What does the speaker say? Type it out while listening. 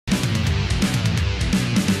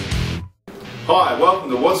Hi,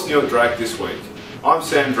 welcome to What's New at Drake this week. I'm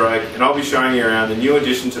Sam Drake and I'll be showing you around the new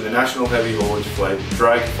addition to the National Heavy Haulage fleet,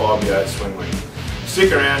 Drake 5x8 Swing Wing.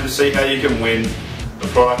 Stick around to see how you can win a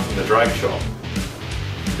product from the Drake shop.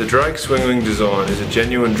 The Drake Swing Wing design is a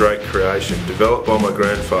genuine Drake creation developed by my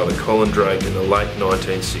grandfather Colin Drake in the late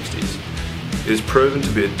 1960s. It has proven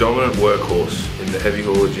to be a dominant workhorse in the heavy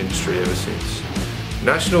haulage industry ever since.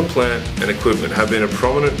 National Plant and Equipment have been a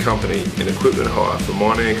prominent company in equipment hire for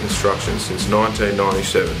mining and construction since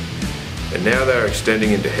 1997, and now they are extending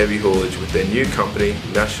into heavy haulage with their new company,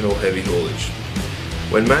 National Heavy Haulage.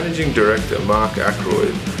 When Managing Director Mark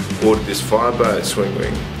Ackroyd ordered this 5x8 swing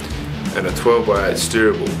wing and a 12x8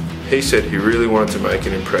 steerable, he said he really wanted to make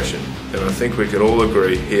an impression, and I think we can all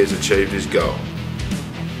agree he has achieved his goal.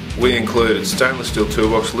 We included stainless steel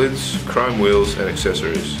toolbox lids, chrome wheels and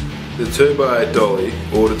accessories. The 2x8 dolly,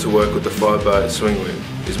 ordered to work with the 5x8 swing wing,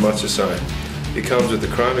 is much the same. It comes with the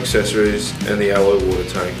chrome accessories and the alloy water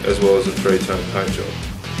tank, as well as a 3-tone paint job.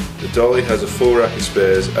 The dolly has a full rack of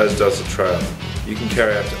spares, as does the trailer. You can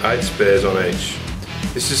carry up to 8 spares on each.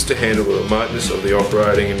 This is to handle the remoteness of the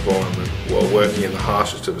operating environment while working in the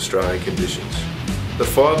harshest of Australian conditions. The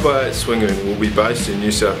 5x8 swing wing will be based in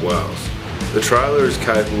New South Wales. The trailer is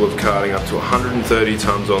capable of carting up to 130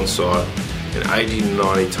 tonnes on site and 80 to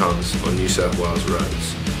 90 tonnes on New South Wales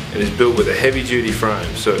roads, and is built with a heavy duty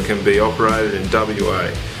frame so it can be operated in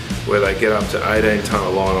WA where they get up to 18 tonne a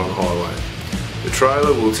line on highway. The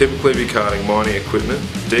trailer will typically be carting mining equipment,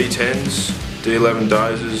 D10s, D11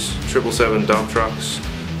 dozers, 777 dump trucks,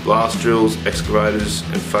 blast drills, excavators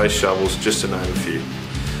and face shovels, just to name a few.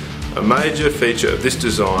 A major feature of this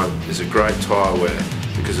design is a great tyre wear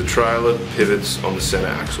because the trailer pivots on the centre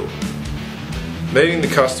axle. Meeting the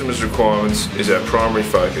customer's requirements is our primary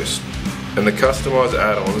focus, and the customised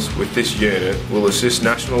add-ons with this unit will assist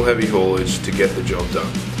National Heavy Haulage to get the job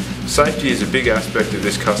done. Safety is a big aspect of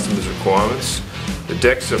this customer's requirements. The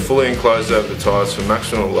decks are fully enclosed over the tyres for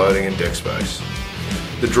maximum loading and deck space.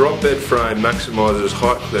 The drop bed frame maximises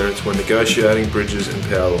height clearance when negotiating bridges and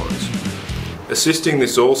power lines. Assisting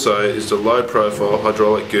this also is the low-profile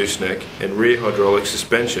hydraulic gooseneck and rear hydraulic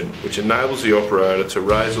suspension, which enables the operator to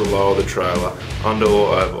raise or lower the trailer under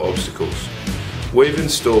or over obstacles. We've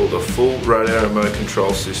installed a full rotary remote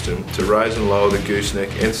control system to raise and lower the gooseneck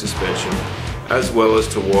and suspension, as well as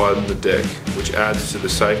to widen the deck, which adds to the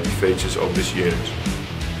safety features of this unit.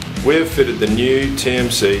 We have fitted the new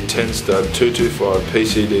TMC 10-stud 225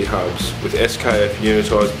 PCD hubs with SKF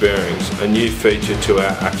unitised bearings, a new feature to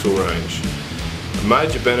our axle range. A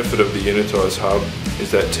major benefit of the unitised hub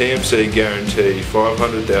is that TMC guarantee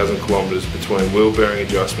 500,000 kilometres between wheel bearing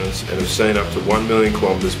adjustments and have seen up to 1 million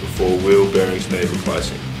kilometres before wheel bearings need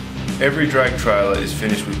replacing. Every drag trailer is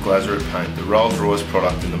finished with Glazerite paint, the Rolls-Royce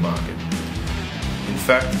product in the market. In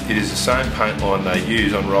fact, it is the same paint line they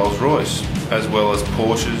use on Rolls-Royce, as well as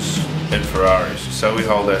Porsches and Ferraris, so we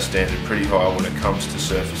hold our standard pretty high when it comes to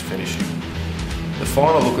surface finishing. The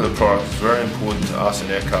final look of the product is very important to us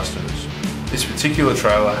and our customers. This particular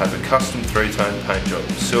trailer has a custom 3-tone paint job,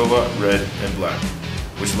 silver, red and black,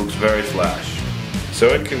 which looks very flash. So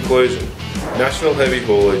in conclusion, National Heavy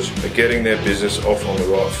Haulage are getting their business off on the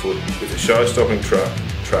right foot with a show-stopping truck,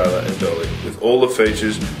 trailer and dolly, with all the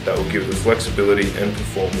features that will give the flexibility and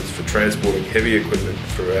performance for transporting heavy equipment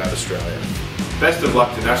throughout Australia. Best of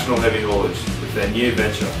luck to National Heavy Haulage with their new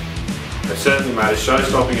venture. They've certainly made a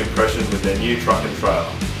show-stopping impression with their new truck and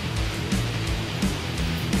trailer.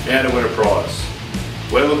 Now to win a prize.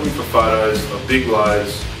 We're looking for photos of big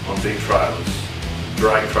loads on big trailers,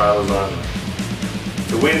 Drake trailers only.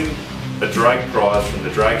 To win a Drake prize from the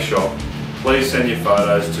Drake shop, please send your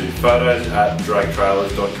photos to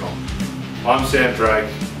photos@draketrailers.com. I'm Sam Drake,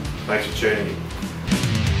 thanks for tuning in.